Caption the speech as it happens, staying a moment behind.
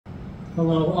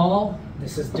Hello all,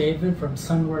 this is David from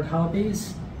Sunward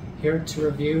Hobbies, here to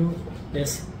review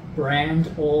this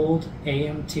brand old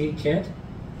AMT kit.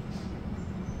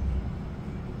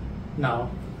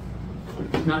 No,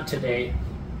 not today,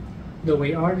 though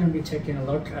we are going to be taking a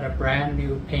look at a brand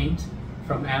new paint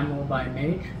from Ammo by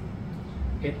Make.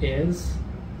 It is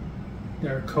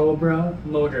their Cobra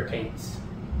motor paints.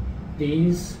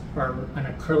 These are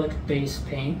an acrylic base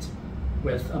paint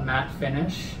with a matte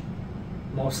finish,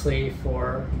 mostly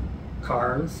for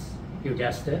cars, you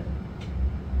guessed it.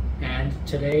 And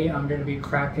today I'm going to be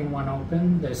cracking one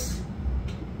open, this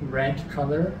red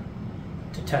color,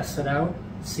 to test it out,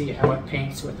 see how it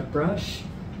paints with a brush,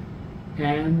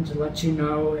 and let you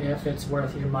know if it's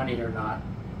worth your money or not.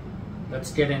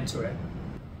 Let's get into it.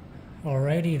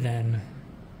 Alrighty then.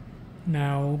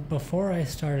 Now, before I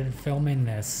started filming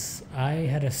this, I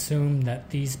had assumed that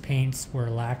these paints were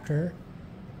lacquer,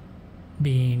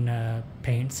 being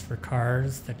paints for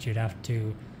cars that you'd have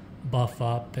to buff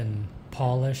up and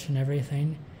polish and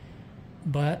everything.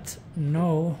 But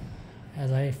no,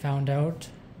 as I found out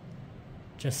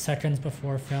just seconds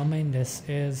before filming, this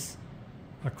is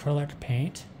acrylic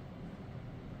paint.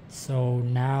 So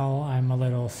now I'm a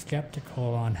little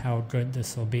skeptical on how good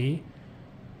this will be,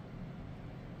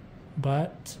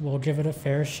 but we'll give it a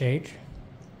fair shake.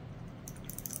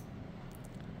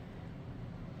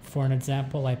 For an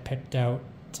example, I picked out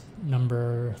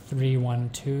number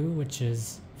 312, which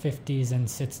is 50s and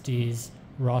 60s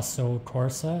Rosso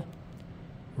Corsa.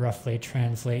 Roughly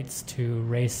translates to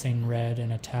racing red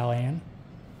in Italian.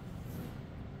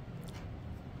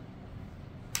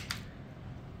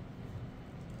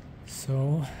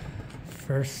 So,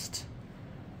 first,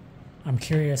 I'm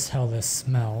curious how this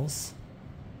smells.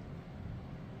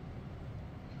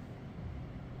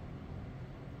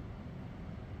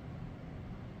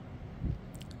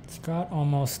 It's got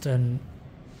almost an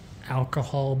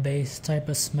alcohol-based type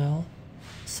of smell,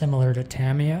 similar to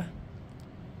Tamiya.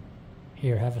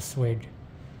 Here, have a swig.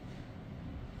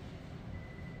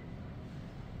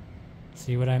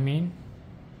 See what I mean?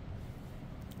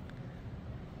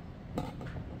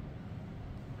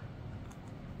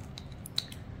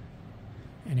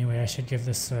 Anyway, I should give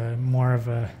this more of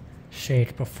a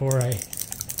shake before I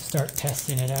start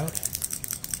testing it out.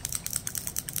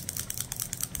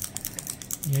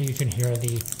 Yeah, you can hear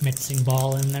the mixing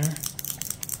ball in there.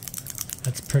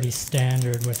 That's pretty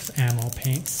standard with ammo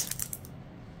paints.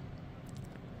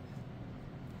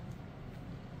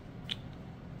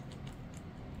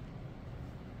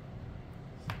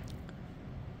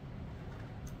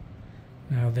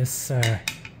 Now this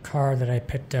car that I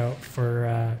picked out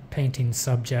for painting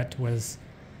subject was,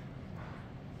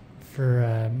 for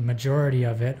a majority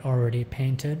of it, already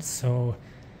painted, so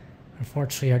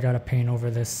unfortunately I gotta paint over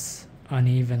this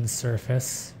uneven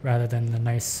surface rather than the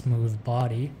nice smooth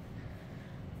body.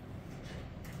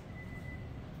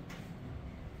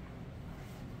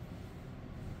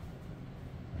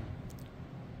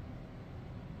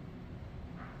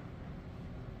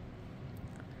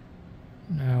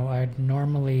 Now I'd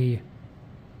normally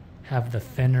have the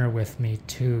thinner with me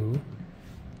too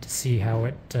to see how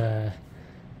it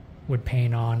would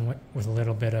paint on with a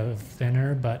little bit of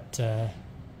thinner, but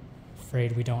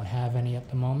afraid we don't have any at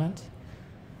the moment.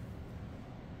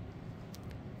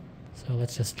 So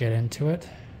let's just get into it.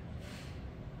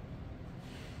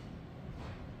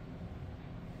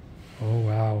 Oh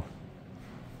wow.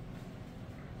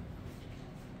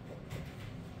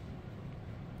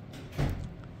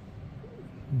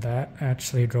 That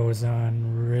actually goes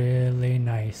on really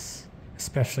nice,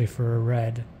 especially for a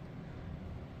red.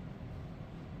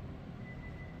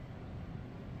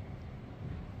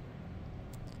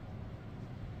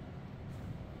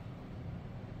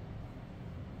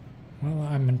 Well,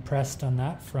 I'm impressed on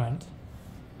that front.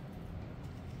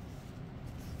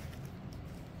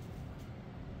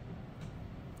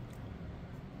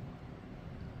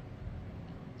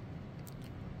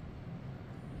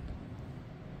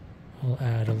 I'll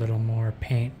add a little more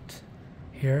paint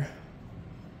here.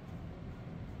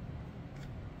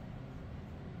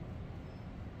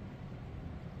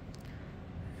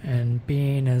 And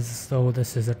being as though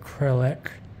this is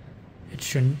acrylic, it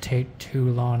shouldn't take too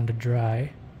long to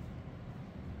dry.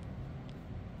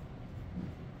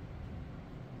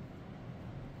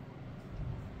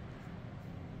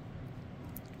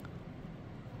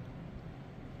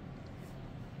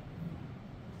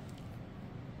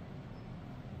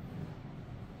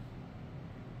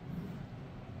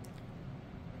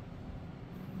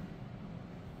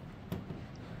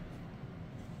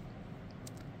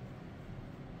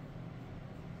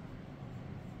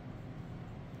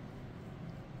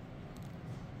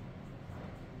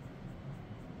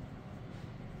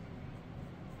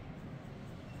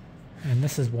 And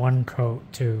this is one coat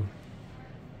too.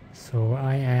 So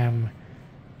I am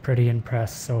pretty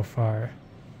impressed so far.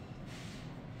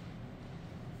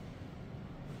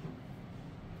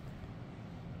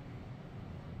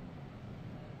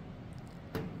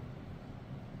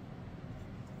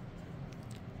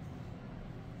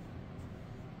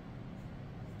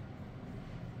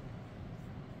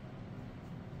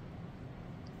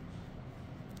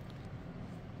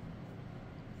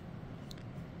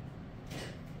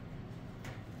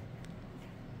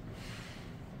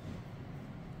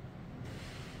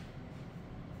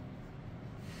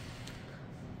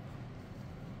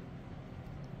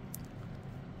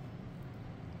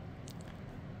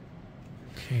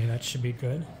 Okay, that should be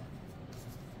good.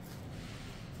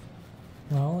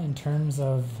 Well, in terms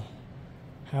of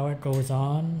how it goes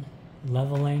on,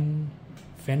 leveling,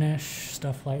 finish,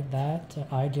 stuff like that,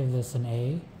 I give this an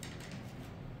A.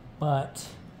 But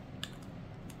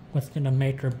what's going to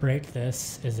make or break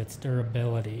this is its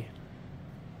durability.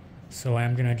 So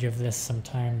I'm going to give this some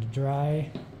time to dry.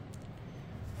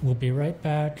 We'll be right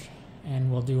back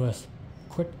and we'll do a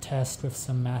quick test with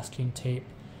some masking tape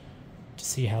to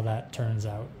see how that turns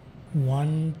out.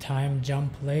 One time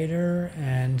jump later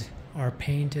and our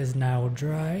paint is now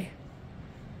dry.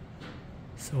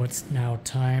 So it's now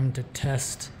time to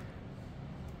test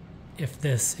if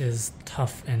this is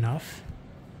tough enough.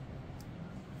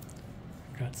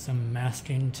 Got some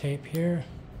masking tape here.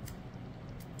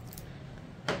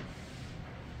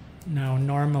 Now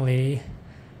normally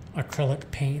acrylic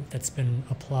paint that's been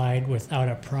applied without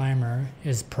a primer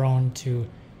is prone to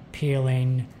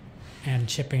peeling and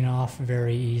chipping off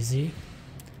very easy.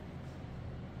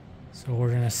 So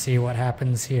we're going to see what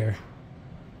happens here.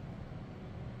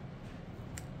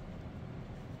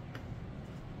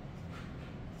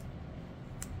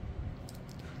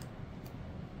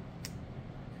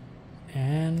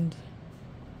 And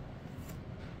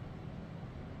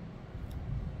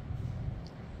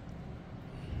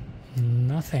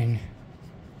nothing.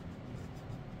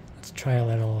 Let's try a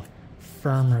little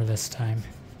firmer this time.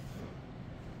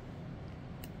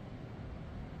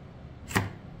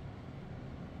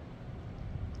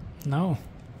 No,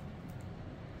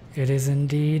 it is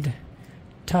indeed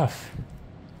tough.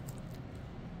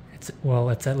 It's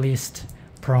at least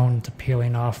prone to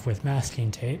peeling off with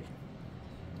masking tape.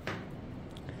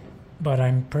 But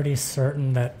I'm pretty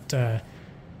certain that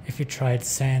if you tried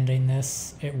sanding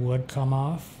this, it would come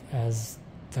off, as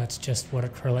that's just what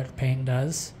acrylic paint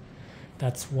does.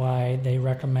 That's why they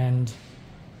recommend,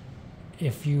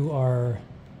 if you are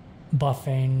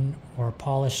buffing or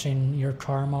polishing your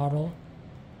car model,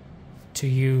 to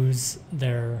use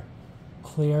their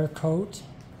clear coat,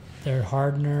 their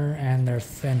hardener, and their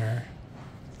thinner.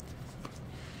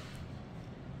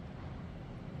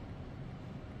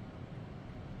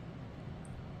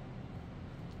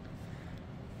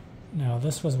 Now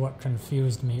this was what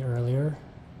confused me earlier,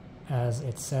 as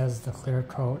it says the clear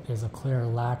coat is a clear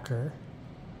lacquer.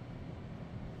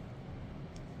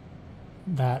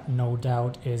 That no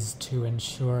doubt is to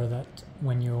ensure that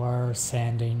when you are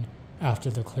sanding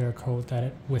after the clear coat, that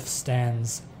it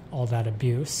withstands all that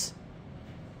abuse.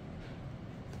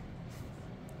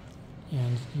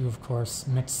 And you of course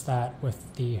mix that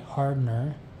with the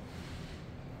hardener,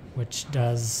 which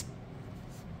does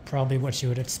probably what you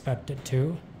would expect it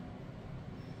to,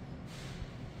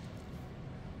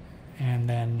 and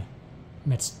then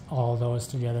mix all those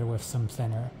together with some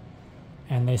thinner.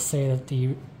 And they say that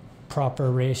the proper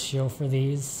ratio for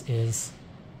these is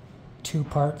 2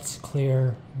 parts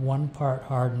clear, 1 part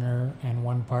hardener, and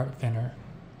 1 part thinner.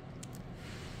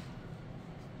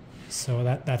 So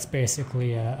that's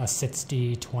basically a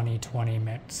 60-20-20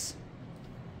 mix.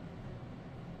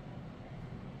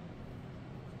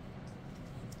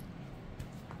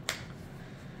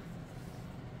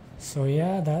 So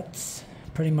yeah, that's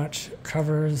pretty much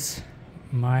covers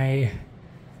my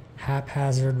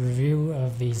haphazard review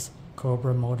of these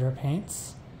Cobra motor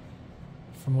paints.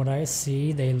 From what I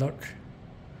see, they look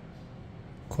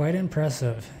quite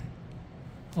impressive.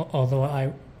 Although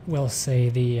I will say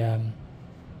the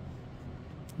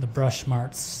brush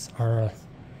marks are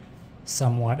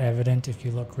somewhat evident if you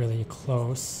look really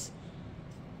close.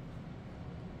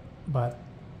 But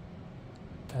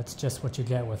that's just what you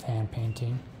get with hand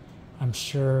painting. I'm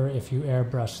sure if you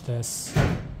airbrush this,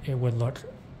 it would look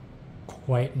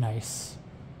quite nice.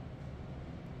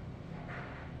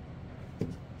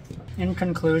 In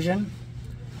conclusion,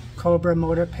 Cobra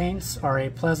motor paints are a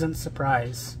pleasant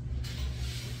surprise.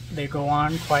 They go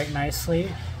on quite nicely,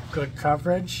 good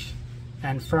coverage,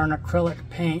 and for an acrylic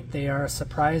paint they are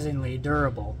surprisingly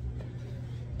durable.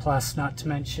 Plus, not to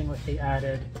mention with the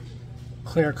added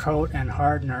clear coat and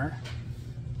hardener,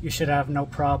 you should have no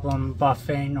problem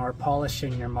buffing or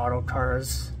polishing your model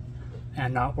cars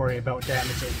and not worry about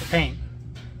damaging the paint.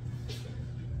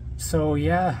 So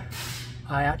yeah,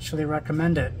 I actually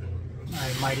recommend it.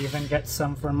 I might even get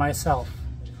some for myself.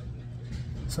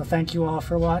 So thank you all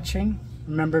for watching.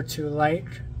 Remember to like,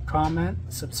 comment,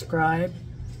 subscribe,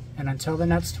 and until the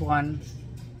next one,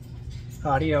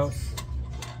 adios.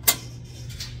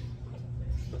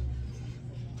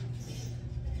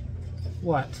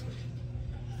 What?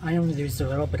 I only used a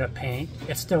little bit of paint.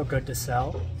 It's still good to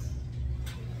sell.